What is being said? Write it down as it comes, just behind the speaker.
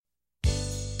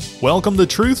Welcome to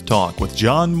Truth Talk with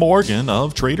John Morgan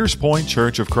of Traders Point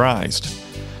Church of Christ.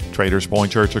 Traders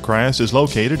Point Church of Christ is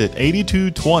located at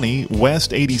 8220 West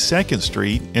 82nd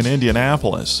Street in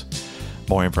Indianapolis.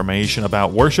 More information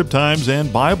about worship times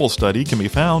and Bible study can be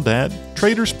found at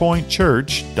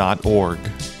traderspointchurch.org.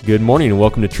 Good morning and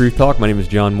welcome to Truth Talk. My name is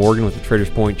John Morgan with the Traders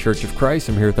Point Church of Christ.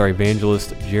 I'm here with our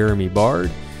evangelist, Jeremy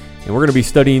Bard. And we're going to be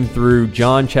studying through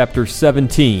John chapter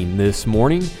 17 this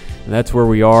morning. And that's where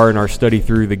we are in our study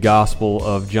through the Gospel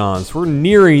of John. So we're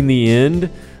nearing the end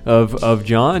of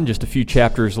John, just a few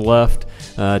chapters left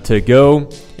to go.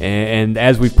 And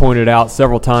as we've pointed out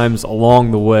several times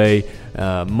along the way,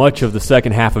 much of the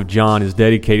second half of John is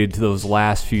dedicated to those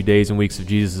last few days and weeks of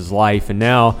Jesus' life. And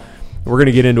now we're going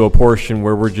to get into a portion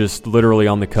where we're just literally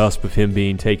on the cusp of him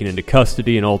being taken into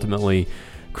custody and ultimately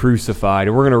crucified.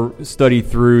 And we're going to study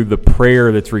through the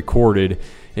prayer that's recorded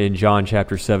in John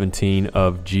chapter 17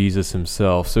 of Jesus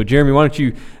himself. So Jeremy, why don't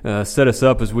you set us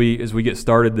up as we get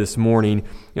started this morning.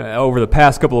 Over the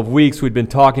past couple of weeks, we've been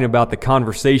talking about the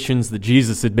conversations that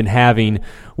Jesus had been having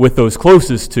with those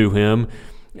closest to him.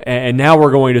 And now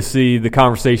we're going to see the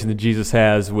conversation that Jesus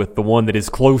has with the one that is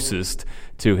closest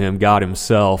to him, God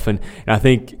himself. And I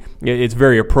think it's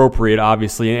very appropriate,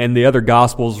 obviously, and the other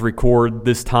Gospels record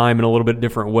this time in a little bit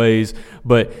different ways,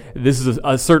 but this is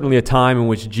certainly a time in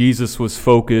which Jesus was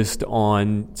focused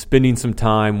on spending some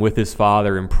time with his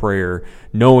Father in prayer,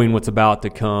 knowing what's about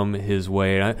to come his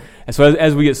way. And so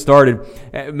as we get started,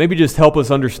 maybe just help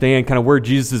us understand kind of where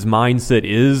Jesus' mindset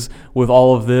is with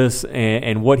all of this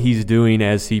and what he's doing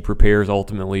as he prepares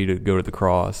ultimately to go to the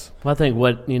cross. Well, I think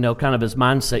what, kind of his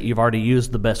mindset, you've already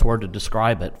used the best word to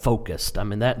describe it, focused. I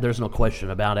mean, that there's no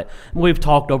question about it. And we've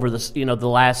talked over this, the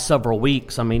last several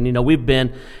weeks. I mean, we've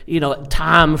been,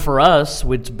 time for us,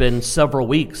 it's been several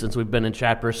weeks since we've been in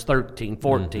chapters 13,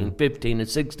 14, 15, and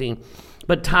 16.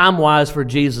 But time-wise for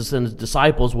Jesus and his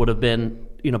disciples would have been,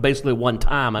 basically one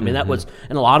time. I mean, that was,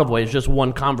 in a lot of ways, just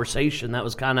one conversation that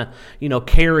was kind of,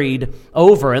 carried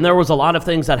over. And there was a lot of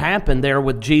things that happened there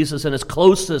with Jesus and his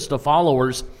closest of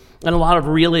followers, and a lot of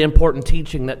really important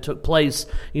teaching that took place,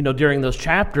 during those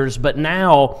chapters. But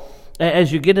now,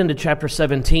 as you get into chapter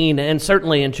 17, and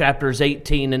certainly in chapters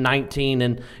 18 and 19,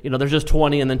 and, there's just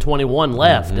 20 and then 21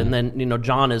 left, and then,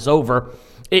 John is over.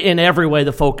 In every way,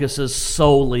 the focus is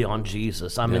solely on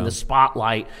Jesus. I mean, the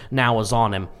spotlight now is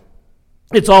on him.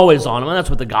 It's always on him, and that's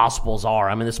what the Gospels are.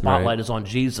 I mean, the spotlight is on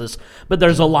Jesus, but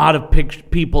there's a lot of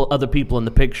other people in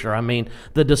the picture. I mean,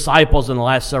 the disciples in the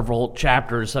last several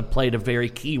chapters have played a very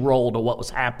key role to what was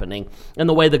happening, and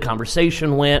the way the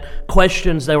conversation went,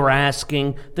 questions they were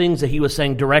asking, things that he was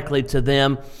saying directly to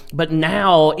them. But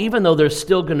now, even though there's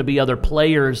still going to be other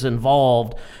players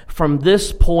involved, from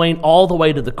this point all the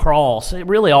way to the cross,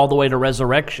 really all the way to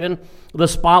resurrection, the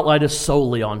spotlight is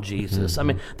solely on Jesus. I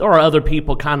mean, there are other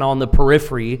people kind of on the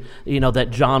periphery,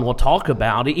 that John will talk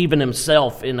about, even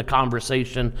himself in the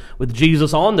conversation with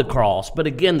Jesus on the cross. But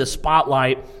again, the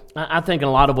spotlight, I think in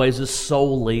a lot of ways, is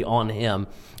solely on him.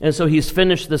 And so he's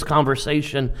finished this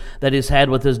conversation that he's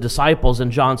had with his disciples in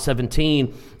John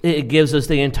 17. It gives us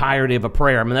the entirety of a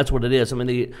prayer. I mean, that's what it is. I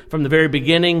mean, from the very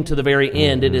beginning to the very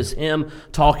end, it is him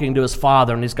talking to his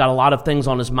Father. And he's got a lot of things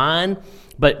on his mind.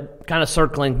 But kind of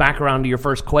circling back around to your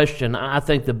first question, I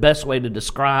think the best way to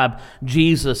describe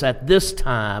Jesus at this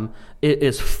time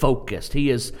is focused. He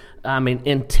is,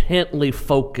 intently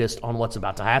focused on what's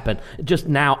about to happen, just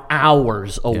now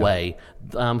hours away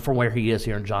from where he is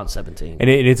here in John 17. And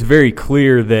it's very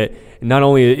clear that not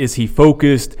only is he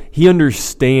focused, he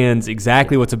understands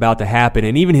exactly what's about to happen,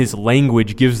 and even his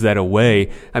language gives that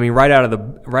away. I mean, right out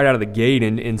of the gate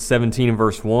in 17 and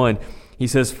verse 1, he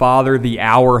says, "Father, the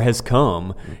hour has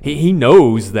come." He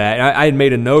knows that. I had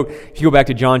made a note. If you go back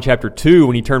to John chapter 2,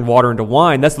 when he turned water into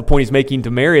wine, that's the point he's making to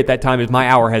Mary at that time, is my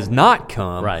hour has not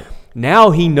come. Right.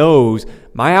 Now he knows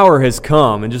my hour has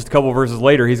come. And just a couple of verses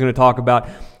later, he's going to talk about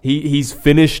he's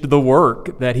finished the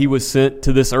work that he was sent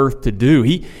to this earth to do.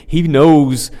 He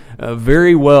knows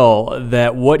very well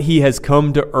that what he has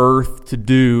come to earth to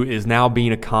do is now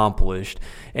being accomplished.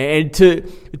 And to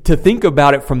think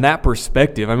about it from that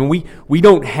perspective, I mean, we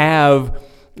don't have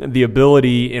the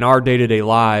ability in our day-to-day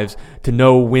lives to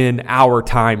know when our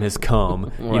time has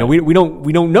come. Right. We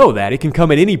don't know that. It can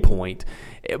come at any point.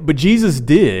 But Jesus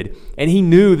did, and he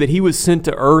knew that he was sent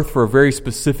to earth for a very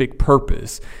specific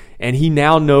purpose. And he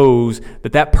now knows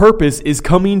that purpose is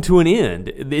coming to an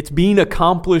end. It's being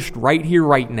accomplished right here,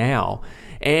 right now.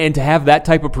 And to have that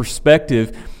type of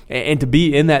perspective and to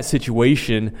be in that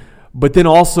situation, but then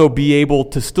also be able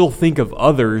to still think of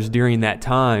others during that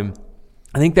time,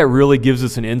 I think that really gives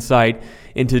us an insight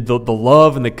into the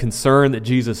love and the concern that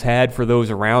Jesus had for those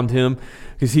around him,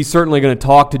 because he's certainly going to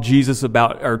talk to Jesus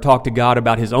about, or talk to God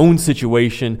about his own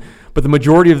situation, but the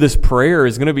majority of this prayer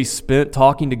is going to be spent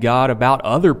talking to God about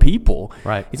other people.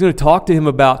 Right. He's going to talk to him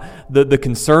about the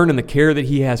concern and the care that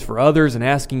he has for others, and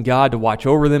asking God to watch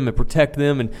over them and protect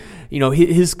them. And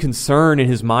his concern and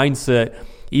his mindset,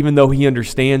 even though he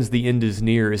understands the end is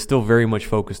near, is still very much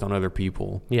focused on other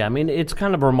people. Yeah, I mean, it's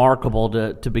kind of remarkable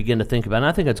to begin to think about. And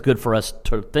I think it's good for us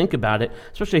to think about it,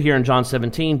 especially here in John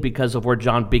 17, because of where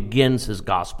John begins his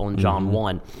gospel in John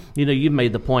 1. You've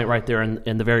made the point right there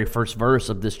in the very first verse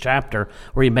of this chapter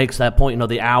where he makes that point,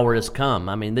 the hour has come.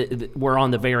 I mean, we're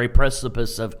on the very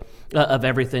precipice of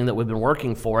everything that we've been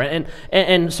working for.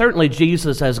 And certainly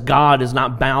Jesus as God is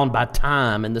not bound by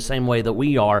time in the same way that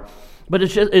we are. But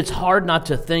it's hard not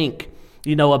to think,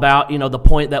 about, the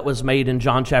point that was made in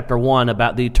John chapter 1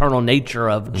 about the eternal nature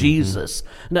of Jesus.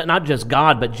 Not just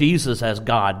God, but Jesus as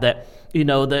God, that,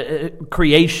 the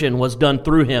creation was done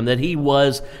through him, that he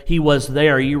was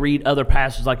there. You read other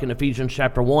passages like in Ephesians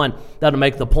chapter 1, that'll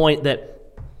make the point that,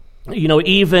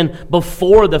 even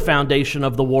before the foundation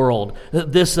of the world,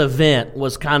 this event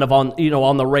was kind of on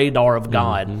the radar of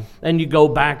God. And you go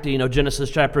back to,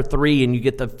 Genesis chapter 3, and you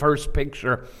get the first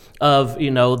picture of,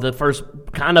 the first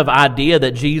kind of idea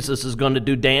that Jesus is going to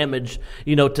do damage,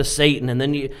 to Satan. And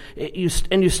then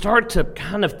you start to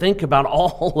kind of think about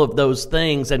all of those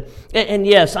things. And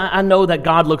yes, I know that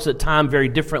God looks at time very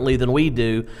differently than we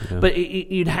do, but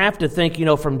you'd have to think,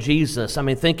 from Jesus. I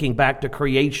mean, thinking back to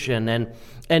creation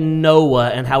and Noah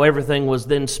and how everything was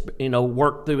then,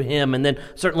 worked through him, and then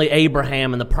certainly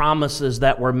Abraham and the promises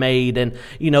that were made, and,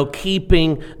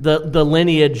 keeping the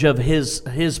lineage of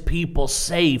his people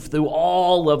safe through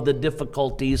all of the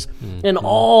difficulties and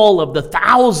all of the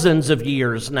thousands of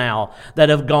years now that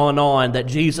have gone on, that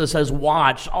Jesus has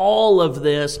watched all of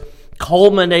this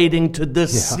culminating to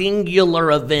this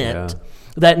singular event.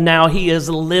 That now he is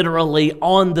literally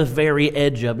on the very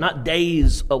edge of, not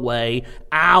days away,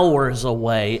 hours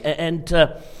away. And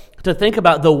to think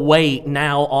about the weight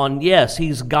now on, yes,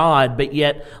 he's God, but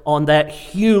yet on that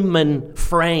human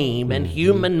frame and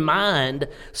human mind,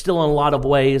 still in a lot of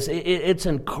ways, it's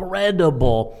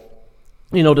incredible,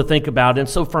 to think about. And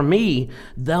so for me,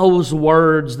 those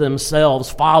words themselves,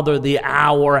 Father, the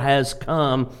hour has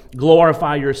come,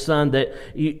 glorify your Son, that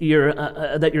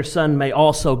your Son may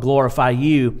also glorify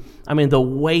you. I mean, the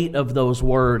weight of those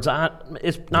words,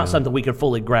 it's not something we can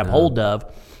fully grab hold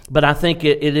of, but I think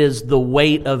it is the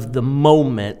weight of the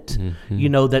moment,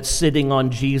 that's sitting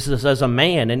on Jesus as a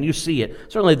man, and you see it.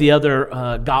 Certainly the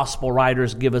other gospel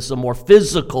writers give us a more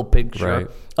physical picture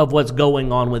of what's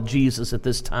going on with Jesus at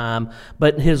this time,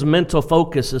 but his mental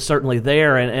focus is certainly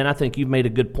there, and I think you've made a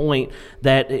good point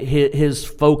that his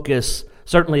focus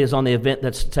certainly is on the event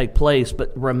that's to take place,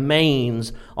 but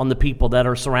remains on the people that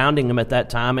are surrounding him at that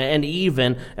time, and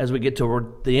even as we get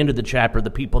to the end of the chapter,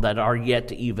 the people that are yet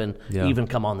to even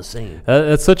come on the scene.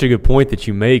 That's such a good point that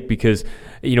you make, because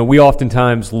we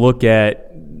oftentimes look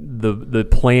at the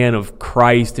plan of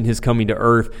Christ and his coming to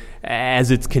earth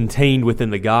as it's contained within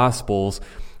the Gospels.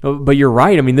 But you're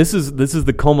right. I mean, this is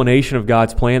the culmination of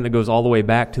God's plan that goes all the way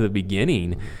back to the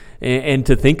beginning. And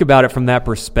to think about it from that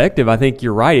perspective, I think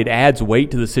you're right. It adds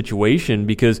weight to the situation,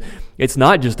 because it's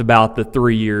not just about the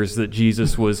 3 years that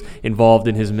Jesus was involved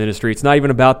in his ministry. It's not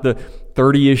even about the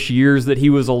 30-ish years that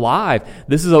he was alive.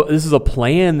 This is a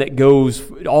plan that goes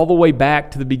all the way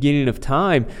back to the beginning of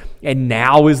time, and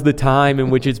now is the time in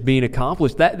which it's being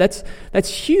accomplished. That's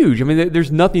huge. I mean,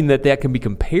 there's nothing that can be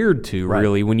compared to,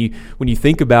 really, when you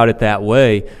think about it that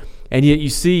way. And yet you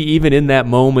see, even in that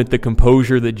moment, the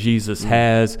composure that Jesus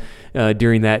has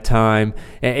during that time,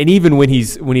 and even when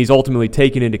he's ultimately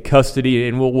taken into custody,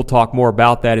 and we'll talk more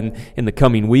about that in the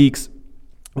coming weeks.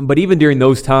 But even during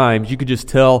those times, you could just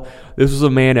tell this was a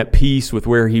man at peace with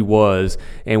where he was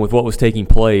and with what was taking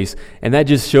place, and that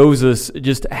just shows us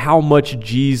just how much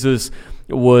Jesus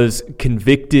was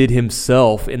convicted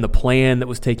himself in the plan that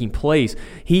was taking place.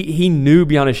 He knew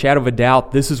beyond a shadow of a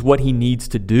doubt this is what he needs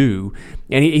to do,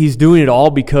 and he's doing it all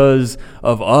because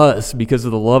of us, because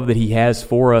of the love that he has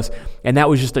for us, and that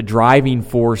was just a driving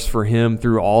force for him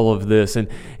through all of this. And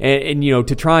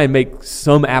to try and make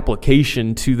some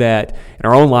application to that in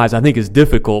our own lives, I think is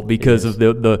difficult because of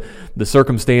the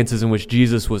circumstances in which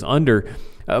Jesus was under.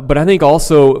 But I think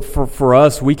also for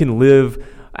us, we can live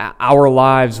our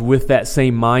lives with that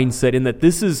same mindset, in that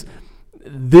this is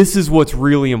what's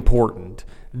really important.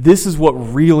 This is what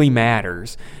really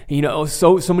matters.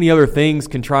 So many other things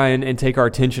can try and take our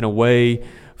attention away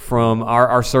from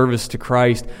our service to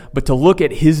Christ, but to look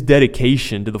at his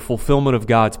dedication to the fulfillment of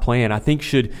God's plan, I think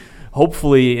should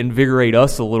hopefully invigorate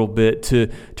us a little bit to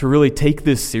really take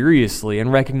this seriously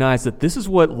and recognize that this is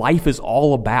what life is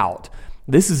all about.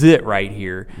 This is it right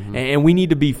here, and we need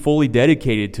to be fully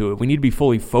dedicated to it. We need to be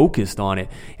fully focused on it,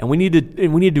 and we need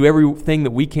to do everything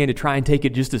that we can to try and take it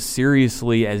just as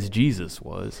seriously as Jesus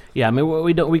was. Yeah, I mean,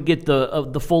 we get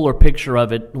the fuller picture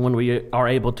of it when we are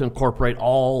able to incorporate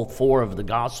all four of the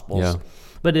Gospels. Yeah.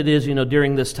 But it is,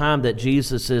 during this time that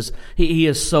Jesus is, he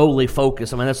is solely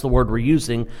focused. I mean, that's the word we're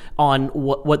using, on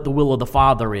what the will of the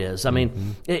Father is. I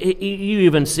mean, you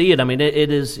even see it. I mean,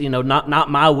 it is, not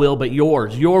my will, but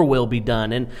yours. Your will be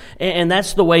done. And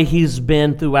that's the way he's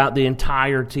been throughout the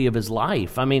entirety of his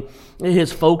life. I mean,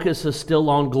 his focus is still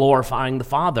on glorifying the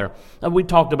Father. We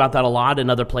talked about that a lot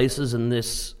in other places in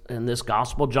this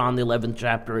gospel. John the 11th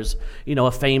chapter is,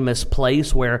 a famous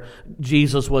place where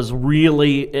Jesus was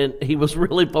really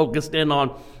focused in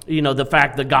on, the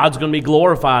fact that God's going to be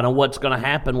glorified and what's going to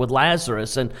happen with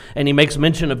Lazarus. And he makes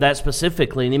mention of that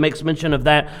specifically. And he makes mention of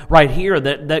that right here,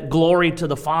 that glory to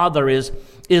the Father is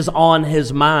on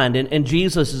his mind. And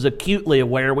Jesus is acutely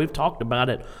aware. We've talked about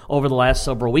it over the last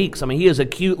several weeks. I mean, he is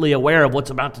acutely aware of what's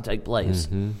about to take place.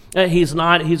 He's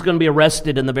going to be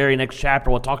arrested in the very next chapter.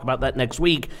 We'll talk about that next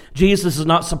week. Jesus is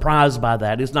not surprised by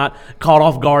that. He's not caught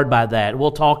off guard by that.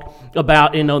 We'll talk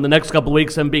about, in the next couple of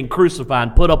weeks, him being crucified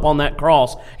and put up on that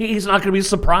cross. He's not going to be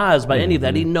surprised by any of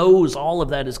that. He knows all of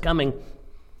that is coming.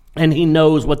 And he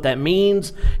knows what that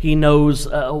means. He knows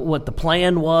what the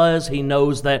plan was. He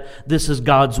knows that this is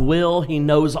God's will. He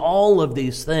knows all of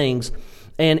these things.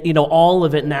 And, all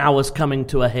of it now is coming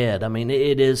to a head. I mean,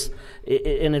 it's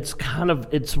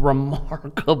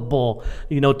remarkable,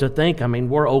 to think. I mean,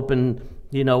 we're open,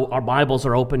 our Bibles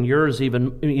are open, yours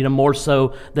even, more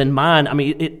so than mine. I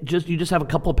mean, you just have a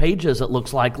couple of pages, it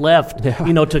looks like, left,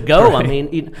 to go. Right. I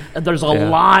mean, there's a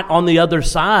lot on the other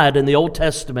side in the Old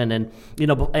Testament, and,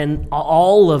 and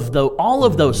all of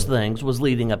those things was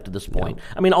leading up to this point. Yeah.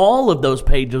 I mean, all of those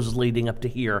pages was leading up to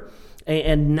here.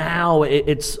 And now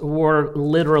we're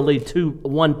literally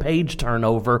one page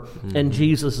turnover, and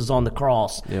Jesus is on the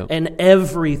cross, and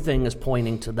everything is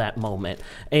pointing to that moment.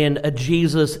 And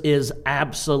Jesus is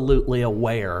absolutely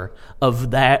aware of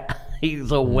that.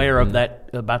 He's aware of that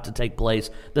about to take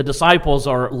place. The disciples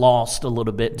are lost a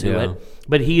little bit to it,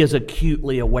 but he is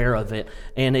acutely aware of it,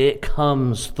 and it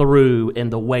comes through in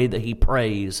the way that he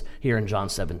prays here in John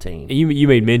 17. You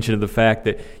made mention of the fact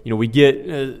that we get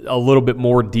a little bit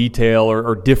more detail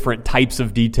or different types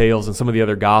of details in some of the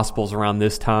other Gospels around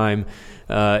this time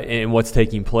and what's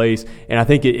taking place. And I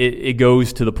think it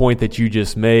goes to the point that you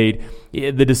just made.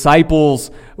 The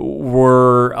disciples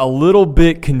were a little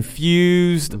bit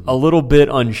confused, a little bit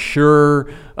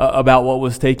unsure about what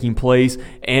was taking place.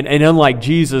 And unlike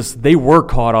Jesus, they were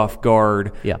caught off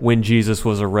guard when Jesus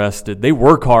was arrested. They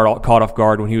were caught off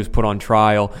guard when he was put on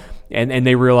trial. And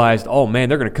they realized, oh man,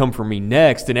 they're going to come for me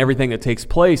next, and everything that takes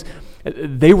place.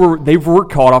 They were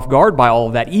caught off guard by all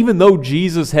of that, even though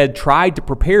Jesus had tried to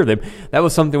prepare them. That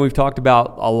was something we've talked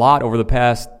about a lot over the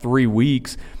past 3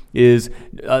 weeks, is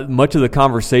much of the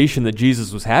conversation that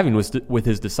Jesus was having with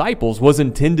his disciples was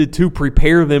intended to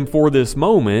prepare them for this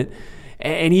moment,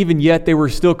 and even yet they were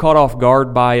still caught off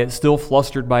guard by it, still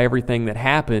flustered by everything that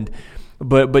happened.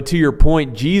 But to your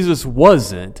point, Jesus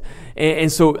wasn't.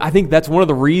 And so I think that's one of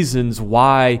the reasons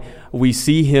why we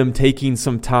see him taking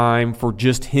some time for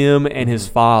just him and his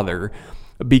Father,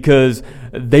 because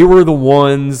they were the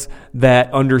ones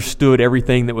that understood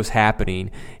everything that was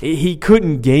happening. He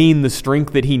couldn't gain the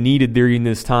strength that he needed during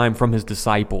this time from his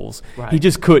disciples. Right. He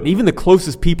just couldn't. Even the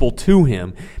closest people to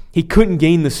him, he couldn't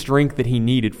gain the strength that he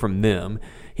needed from them.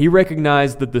 He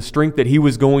recognized that the strength that he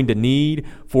was going to need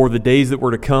for the days that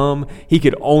were to come, he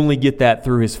could only get that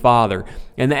through his Father.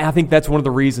 And I think that's one of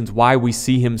the reasons why we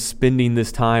see him spending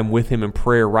this time with him in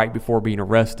prayer right before being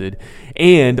arrested,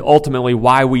 and ultimately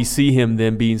why we see him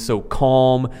then being so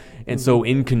calm and so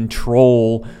in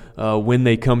control when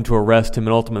they come to arrest him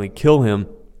and ultimately kill him,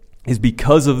 is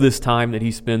because of this time that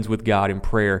he spends with God in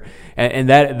prayer. And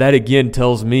that again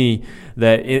tells me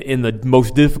that in the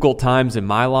most difficult times in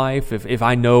my life, if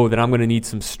I know that I'm going to need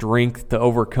some strength to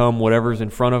overcome whatever's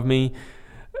in front of me,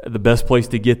 the best place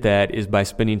to get that is by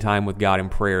spending time with God in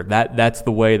prayer. That's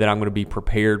the way that I'm going to be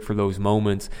prepared for those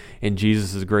moments, and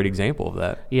Jesus is a great example of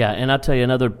that. Yeah, and I'll tell you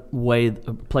another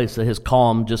place that his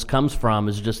calm just comes from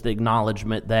is just the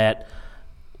acknowledgement that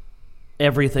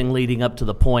everything leading up to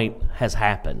the point has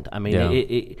happened. I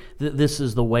mean, this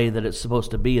is the way that it's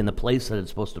supposed to be and the place that it's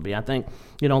supposed to be. I think,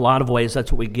 a lot of ways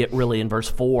that's what we get really in verse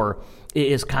 4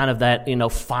 is kind of that,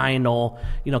 final,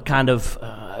 kind of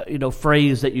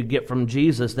phrase that you get from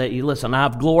Jesus, that you listen,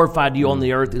 I've glorified you on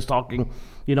the earth. He's talking,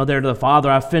 there to the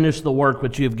Father. I've finished the work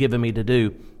which you have given me to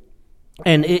do.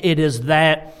 And it is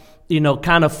that,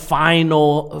 kind of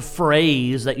final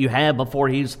phrase that you have before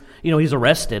he's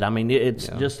arrested. I mean, it's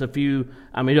just a few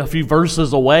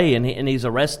verses away, and he's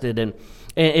arrested. And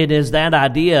it is that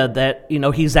idea that,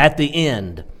 he's at the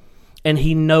end. And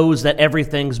he knows that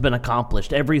everything's been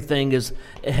accomplished. Everything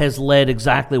has led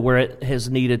exactly where it has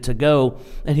needed to go.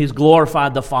 And he's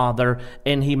glorified the Father,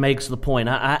 and he makes the point,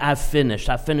 I've finished.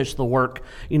 I've finished the work,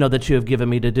 that you have given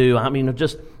me to do. I mean,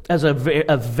 just as a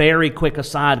very quick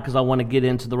aside, because I want to get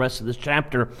into the rest of this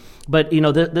chapter. But,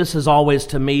 this is always,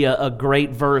 to me, a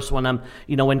great verse when I'm,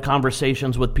 in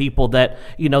conversations with people that,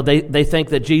 they think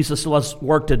that Jesus still has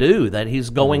work to do, that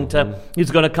he's going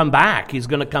to come back. He's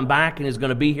going to come back, and he's going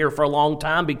to be here for a long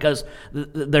time because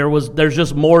there's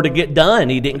just more to get done.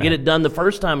 He didn't get it done the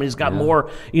first time, and he's got more,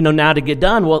 now to get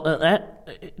done. Well,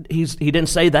 he didn't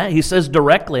say that. He says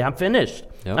directly, I'm finished.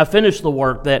 Yep. I finished the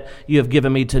work that you have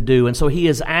given me to do. And so he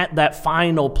is at that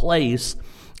final place.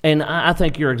 And I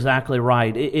think you're exactly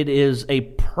right. It is a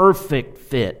perfect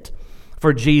fit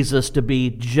for Jesus to be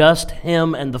just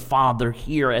him and the Father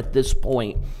here at this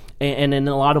point, and in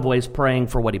a lot of ways praying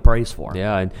for what he prays for.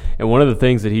 Yeah, and one of the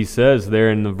things that he says there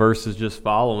in the verses just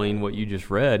following what you just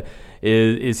read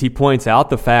is he points out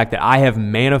the fact that I have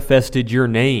manifested your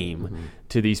name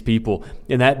to these people.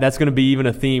 And that's going to be even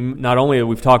a theme not only that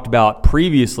we've talked about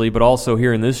previously, but also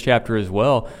here in this chapter as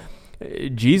well.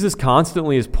 Jesus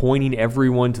constantly is pointing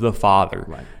everyone to the Father.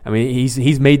 Right. I mean,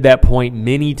 he's made that point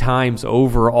many times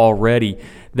over already,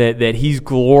 that he's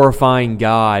glorifying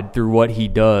God through what he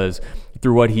does,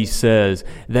 through what he says.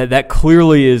 That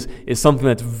clearly is something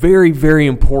that's very, very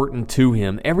important to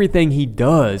him. Everything he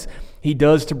does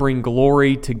to bring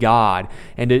glory to God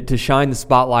and to shine the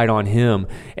spotlight on him.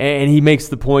 And he makes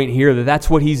the point here that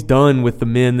that's what he's done with the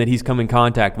men that he's come in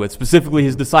contact with, specifically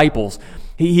his disciples.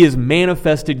 He has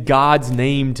manifested God's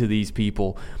name to these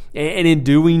people. And in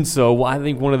doing so, I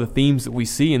think one of the themes that we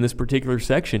see in this particular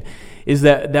section is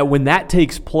that when that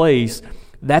takes place,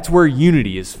 that's where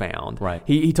unity is found. Right.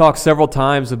 He talks several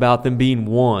times about them being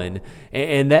one,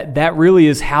 and that really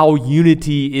is how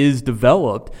unity is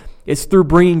developed. It's through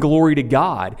bringing glory to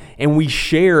God, and we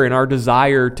share in our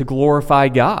desire to glorify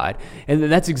God. And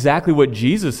that's exactly what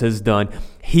Jesus has done.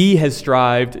 He has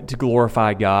strived to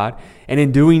glorify God, and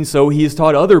in doing so, he has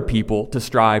taught other people to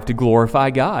strive to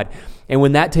glorify God. And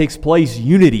when that takes place,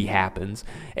 unity happens.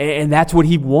 And that's what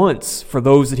he wants for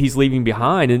those that he's leaving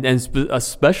behind, and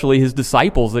especially his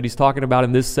disciples that he's talking about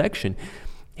in this section.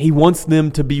 He wants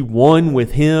them to be one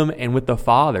with him and with the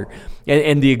Father.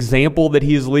 And the example that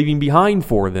he is leaving behind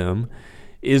for them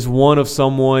is one of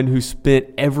someone who spent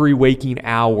every waking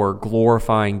hour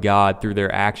glorifying God through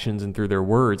their actions and through their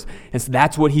words. And so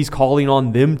that's what he's calling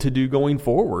on them to do going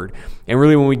forward. And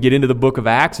really, when we get into the book of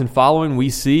Acts and following,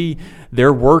 we see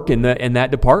their work in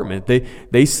that department.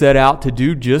 They set out to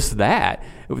do just that.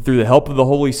 Through the help of the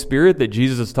Holy Spirit that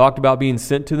Jesus has talked about being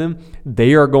sent to them,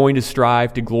 they are going to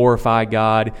strive to glorify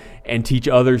God and teach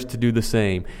others to do the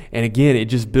same. And again, it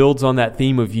just builds on that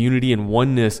theme of unity and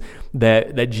oneness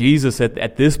that Jesus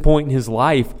at this point in his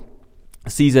life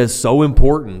sees as so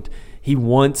important. He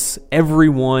wants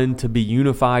everyone to be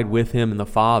unified with him and the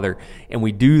Father. And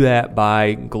we do that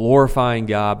by glorifying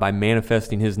God, by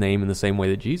manifesting his name in the same way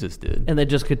that Jesus did. And they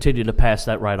just continue to pass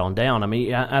that right on down. I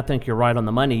mean, I think you're right on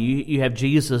the money. You have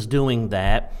Jesus doing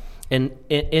that. And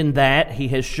in that, he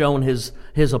has shown his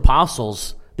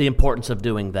apostles the importance of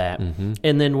doing that. Mm-hmm.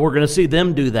 And then we're going to see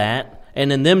them do that.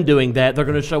 And in them doing that, they're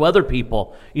going to show other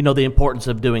people, the importance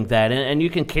of doing that. And you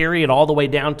can carry it all the way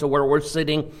down to where we're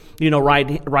sitting,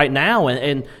 right now.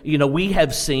 And we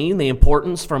have seen the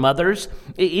importance from others,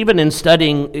 even in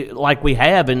studying like we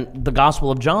have in the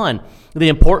Gospel of John, the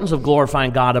importance of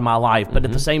glorifying God in my life. But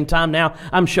at the same time now,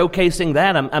 I'm showcasing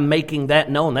that. I'm making that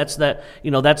known. That's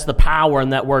the power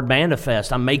in that word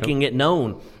manifest. I'm making it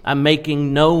known. I'm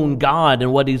making known God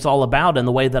and what he's all about and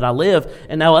the way that I live.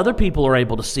 And now other people are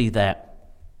able to see that.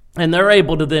 And they're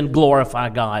able to then glorify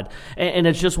God. And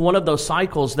it's just one of those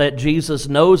cycles that Jesus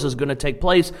knows is going to take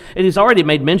place. And he's already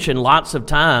made mention lots of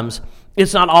times.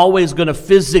 It's not always going to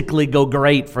physically go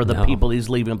great for the people he's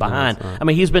leaving behind. I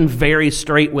mean, he's been very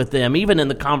straight with them, even in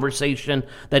the conversation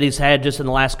that he's had just in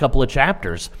the last couple of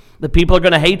chapters. The people are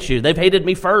going to hate you. They've hated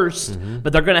me first,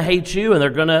 but they're going to hate you, and they're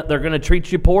going to treat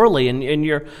you poorly, and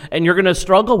you're going to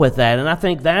struggle with that. And I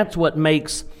think that's what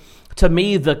makes, to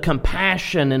me, the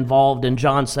compassion involved in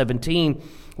John 17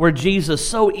 where Jesus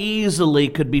so easily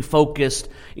could be focused,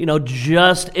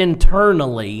 just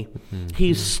internally,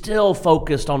 he's still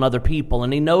focused on other people.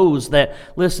 And he knows that,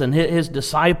 listen, his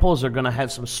disciples are going to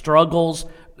have some struggles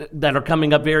that are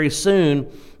coming up very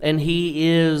soon, and he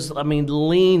is,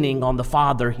 leaning on the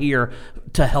Father here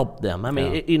to help them.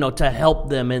 To help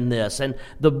them in this. And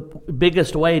the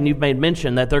biggest way, and you've made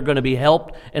mention that they're going to be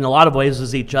helped in a lot of ways,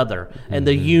 is each other and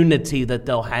the unity that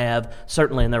they'll have,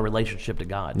 certainly in their relationship to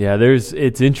God. Yeah,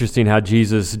 it's interesting how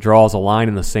Jesus draws a line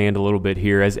in the sand a little bit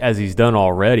here, as he's done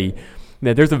already.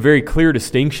 That there's a very clear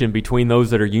distinction between those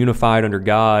that are unified under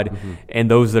God and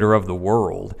those that are of the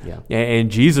world. Yeah. And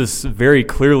Jesus very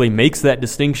clearly makes that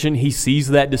distinction. He sees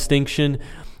that distinction,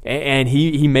 and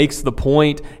he makes the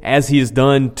point, as he has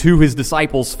done to his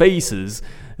disciples' faces,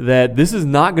 that this is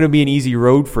not going to be an easy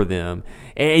road for them.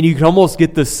 And you can almost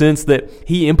get the sense that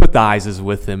he empathizes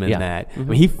with them in that.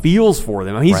 He feels for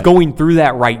them. He's going through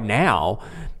that right now.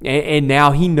 And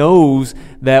now he knows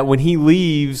that when he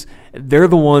leaves, they're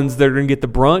the ones that are going to get the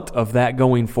brunt of that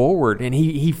going forward. And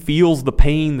he feels the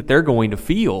pain that they're going to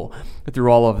feel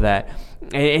through all of that.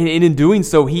 And in doing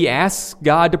so, he asks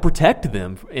God to protect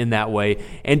them in that way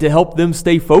and to help them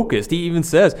stay focused. He even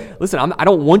says, listen, I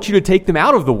don't want you to take them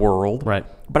out of the world,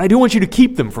 but I do want you to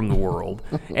keep them from the world.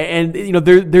 And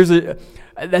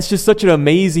that's just such an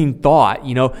amazing thought.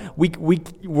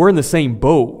 We're in the same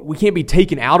boat. We can't be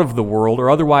taken out of the world, or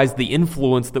otherwise the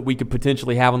influence that we could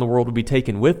potentially have on the world would be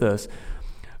taken with us.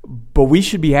 But we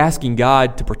should be asking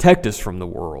God to protect us from the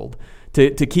world,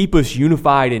 to keep us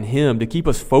unified in Him, to keep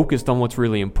us focused on what's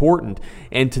really important,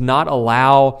 and to not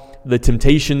allow the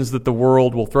temptations that the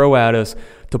world will throw at us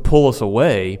to pull us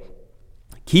away.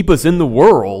 Keep us in the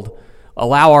world.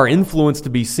 Allow our influence to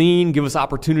be seen, give us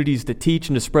opportunities to teach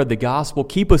and to spread the gospel.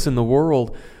 Keep us in the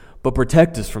world, but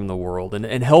protect us from the world,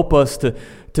 and help us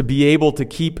to be able to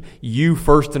keep you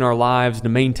first in our lives, to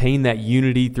maintain that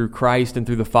unity through Christ and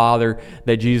through the Father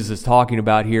that Jesus is talking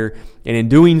about here. And in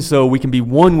doing so, we can be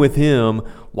one with Him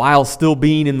while still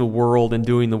being in the world and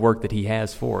doing the work that He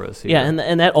has for us here. Yeah,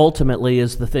 and that ultimately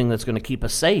is the thing that's going to keep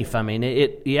us safe.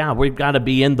 We've got to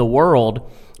be in the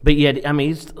world, but yet,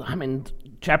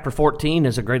 Chapter 14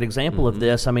 is a great example of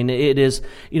this. It is,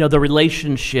 the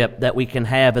relationship that we can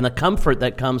have and the comfort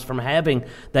that comes from having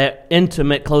that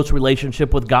intimate, close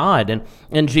relationship with God.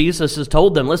 And Jesus has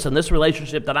told them, listen, this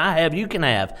relationship that I have, you can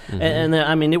have.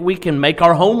 And we can make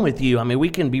our home with you. We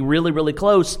can be really, really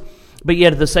close. But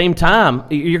yet at the same time,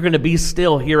 you're going to be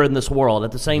still here in this world.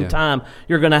 At the same time,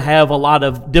 you're going to have a lot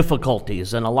of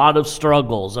difficulties and a lot of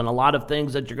struggles and a lot of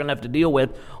things that you're going to have to deal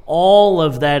with. All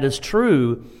of that is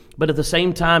true. But at the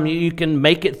same time, you can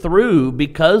make it through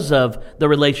because of the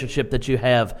relationship that you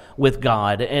have with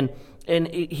God. And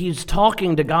he's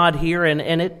talking to God here, and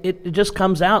it just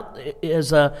comes out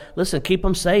as listen, keep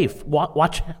them safe.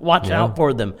 Watch out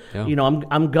for them. Yeah.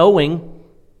 I'm going.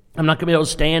 I'm not going to be able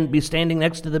to be standing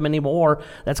next to them anymore.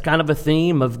 That's kind of a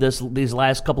theme of these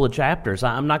last couple of chapters.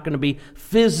 I'm not going to be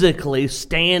physically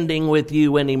standing with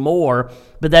you anymore,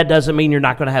 but that doesn't mean you're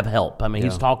not going to have help.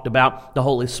 He's talked about the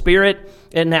Holy Spirit,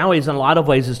 and now he's in a lot of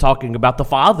ways is talking about the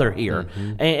Father here.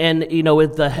 And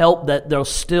with the help that they'll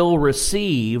still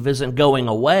receive isn't going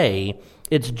away.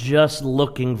 It's just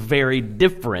looking very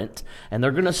different, and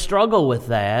they're going to struggle with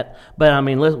that. But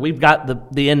listen, we've got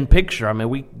the end picture.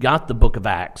 We got the Book of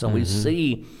Acts, and we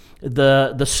see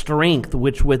the strength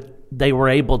which they were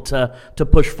able to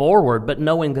push forward. But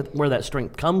knowing where that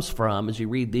strength comes from, as you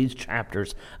read these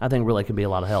chapters, I think really can be a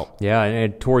lot of help. Yeah,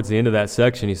 and towards the end of that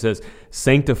section, he says,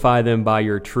 "Sanctify them by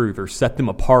your truth," or set them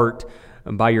apart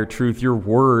by your truth. Your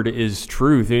word is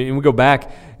truth. And we go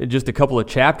back just a couple of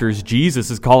chapters,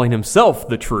 Jesus is calling himself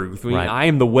the truth. I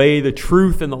am the way, the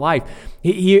truth, and the life.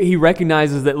 He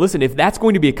recognizes that, listen, if that's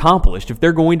going to be accomplished, if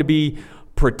they're going to be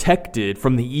protected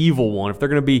from the evil one, if they're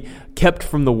going to be kept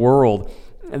from the world,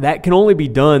 that can only be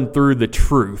done through the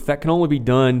truth. That can only be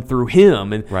done through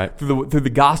Him and through the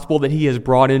gospel that He has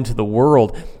brought into the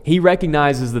world. He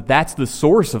recognizes that that's the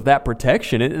source of that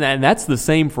protection, and that's the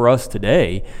same for us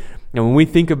today. And when we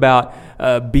think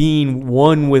about being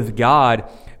one with God,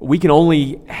 we can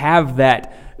only have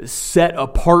that set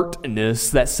apartness,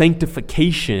 that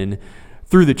sanctification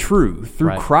through the truth,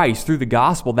 through Christ, through the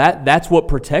gospel. That's what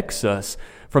protects us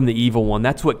from the evil one.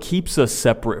 That's what keeps us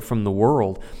separate from the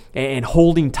world. And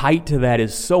holding tight to that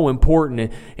is so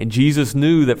important. And Jesus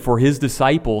knew that for His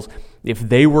disciples, if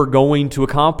they were going to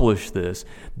accomplish this,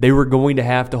 they were going to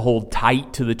have to hold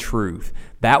tight to the truth.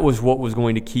 That was what was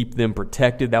going to keep them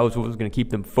protected. That was what was going to keep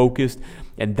them focused.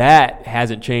 And that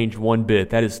hasn't changed one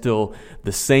bit. That is still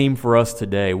the same for us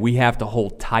today. We have to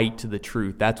hold tight to the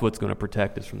truth. That's what's going to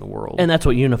protect us from the world. And that's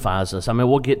what unifies us. I mean,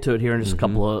 we'll get to it here in just a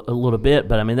little bit.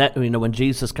 But I mean, that, when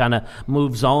Jesus kind of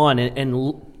moves on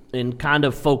and kind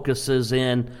of focuses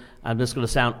in, I'm just going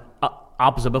to sound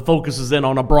opposite, but focuses in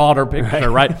on a broader picture,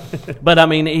 right? But I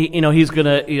mean, he's going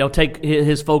to take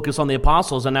his focus on the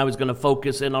apostles, and now he's going to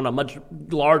focus in on a much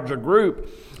larger group.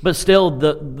 But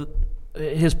still,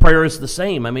 his prayer is the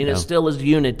same. I mean, it still is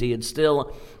unity. It's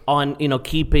still on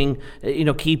keeping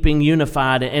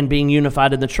unified and being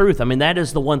unified in the truth. I mean, that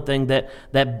is the one thing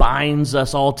that binds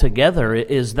us all together,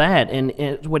 is that, and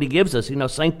it's what he gives us.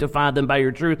 Sanctify them by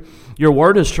your truth. Your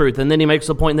word is truth. And then he makes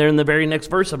the point there in the very next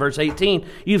verse of verse 18.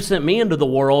 You've sent me into the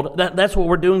world. That's what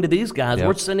we're doing to these guys. Yep.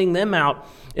 We're sending them out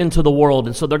into the world,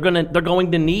 and so they're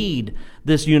going to need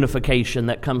this unification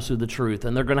that comes through the truth,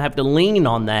 and they're going to have to lean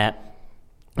on that.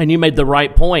 And you made the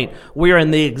right point. We're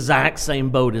in the exact same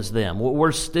boat as them.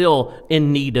 We're still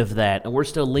in need of that, and we're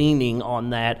still leaning on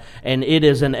that. And it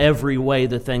is in every way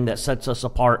the thing that sets us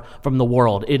apart from the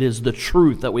world. It is the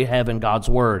truth that we have in God's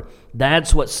Word.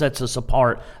 That's what sets us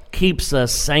apart, keeps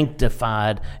us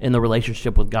sanctified in the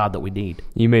relationship with God that we need.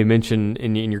 You may mention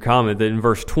in your comment that in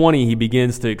verse 20, he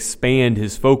begins to expand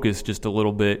his focus just a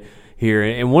little bit here.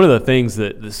 And one of the things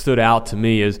that stood out to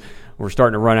me is, we're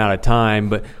starting to run out of time,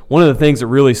 but one of the things that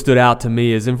really stood out to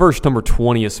me is in verse number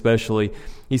 20 especially,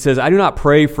 he says, I do not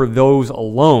pray for those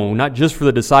alone, not just for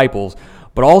the disciples,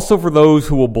 but also for those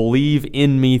who will believe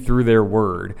in me through their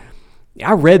word.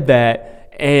 I read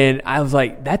that and I was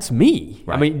like, that's me.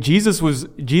 Right. I mean, Jesus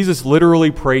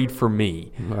literally prayed for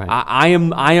me. Right. I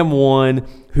am one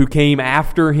who came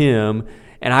after him,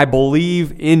 and I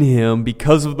believe in him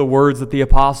because of the words that the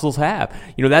apostles have.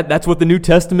 That's what the New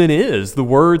Testament is, the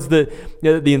words that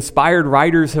the inspired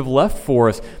writers have left for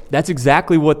us. That's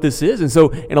exactly what this is. And so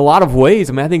in a lot of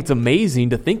ways, I think it's amazing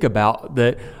to think about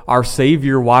that our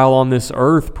Savior, while on this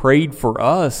earth, prayed for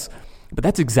us. But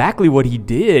that's exactly what he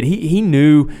did. He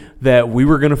knew that we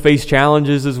were going to face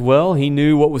challenges as well. He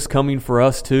knew what was coming for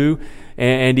us too.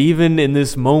 And even in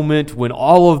this moment when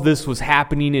all of this was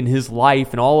happening in his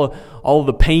life and all of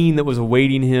the pain that was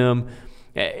awaiting him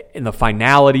and the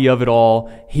finality of it all,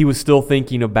 he was still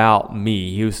thinking about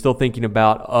me. He was still thinking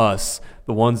about us,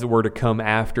 the ones that were to come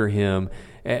after him.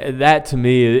 That to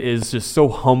me is just so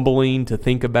humbling to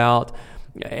think about,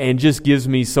 and just gives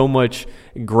me so much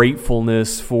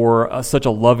gratefulness for such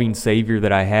a loving Savior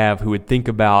that I have, who would think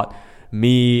about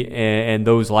me and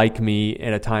those like me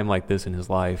at a time like this in his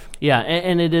life. Yeah,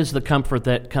 and it is the comfort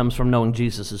that comes from knowing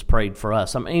Jesus has prayed for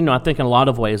us. I mean, I think in a lot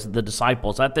of ways, the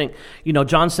disciples, I think,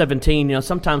 John 17,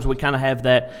 sometimes we kind of have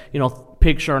that,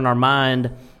 picture in our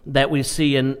mind that we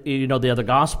see in, the other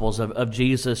Gospels of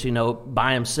Jesus,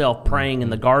 by himself praying in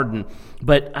the garden.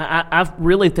 But I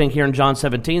really think here in John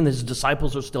 17, his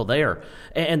disciples are still there.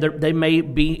 And they may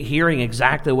be hearing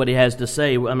exactly what he has to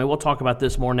say. I mean, we'll talk about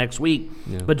this more next week.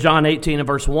 Yeah. But John 18 and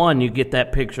verse 1, you get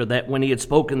that picture that when he had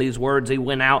spoken these words, he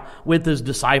went out with his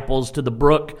disciples to the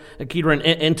brook Kidron,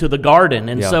 into the garden.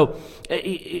 And so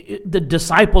the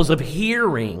disciples of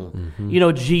hearing,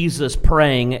 Jesus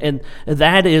praying, and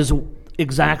that is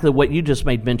exactly what you just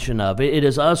made mention of. It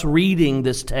is us reading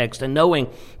this text and knowing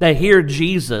that here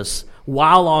Jesus,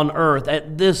 while on earth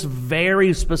at this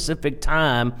very specific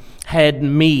time, had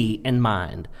me in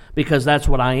mind, because that's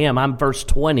what I am. I'm verse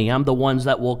 20. I'm the ones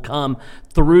that will come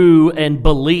through and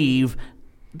believe,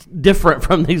 different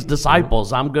from these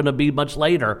disciples. I'm going to be much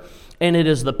later. And it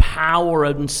is the power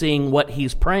of seeing what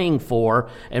he's praying for,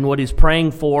 and what he's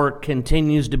praying for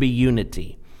continues to be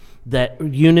unity. That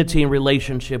unity in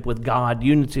relationship with God,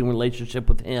 unity in relationship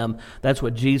with him, that's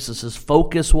what Jesus'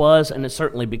 focus was, and it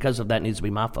certainly because of that needs to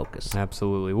be my focus.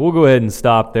 Absolutely. We'll go ahead and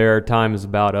stop there. Time is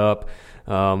about up.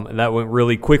 That went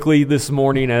really quickly this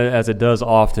morning, as it does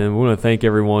often. We want to thank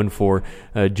everyone for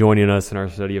joining us in our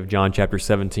study of John chapter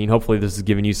 17. Hopefully this has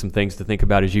given you some things to think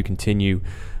about as you continue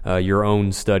your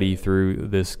own study through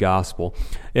this gospel.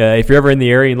 If you're ever in the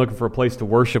area and looking for a place to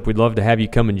worship, we'd love to have you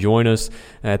come and join us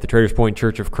at the Traders Point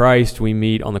Church of Christ. We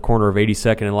meet on the corner of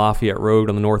 82nd and Lafayette Road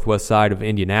on the northwest side of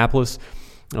Indianapolis.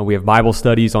 We have Bible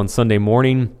studies on Sunday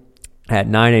morning at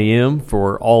 9 a.m.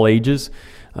 for all ages,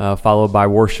 followed by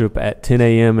worship at 10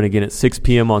 a.m. and again at 6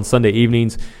 p.m. on Sunday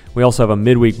evenings. We also have a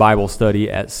midweek Bible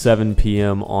study at 7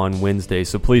 p.m. on Wednesday.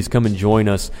 So please come and join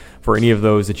us for any of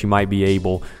those that you might be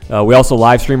able. We also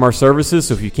live stream our services,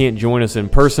 so if you can't join us in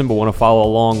person but want to follow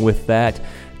along with that,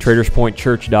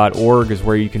 TradersPointChurch.org is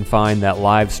where you can find that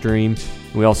live stream.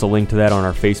 We also link to that on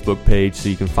our Facebook page, so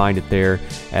you can find it there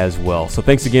as well. So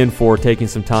thanks again for taking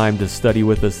some time to study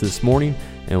with us this morning,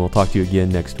 and we'll talk to you again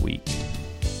next week.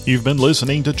 You've been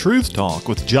listening to Truth Talk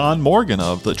with John Morgan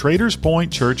of the Traders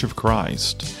Point Church of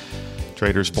Christ.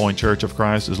 Traders Point Church of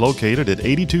Christ is located at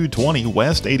 8220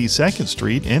 West 82nd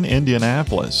Street in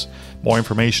Indianapolis. More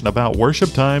information about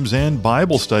worship times and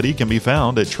Bible study can be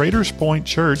found at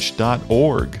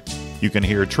TradersPointChurch.org. You can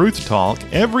hear Truth Talk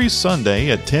every Sunday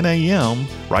at 10 a.m.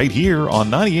 right here on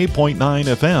 98.9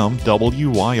 FM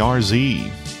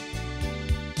WYRZ.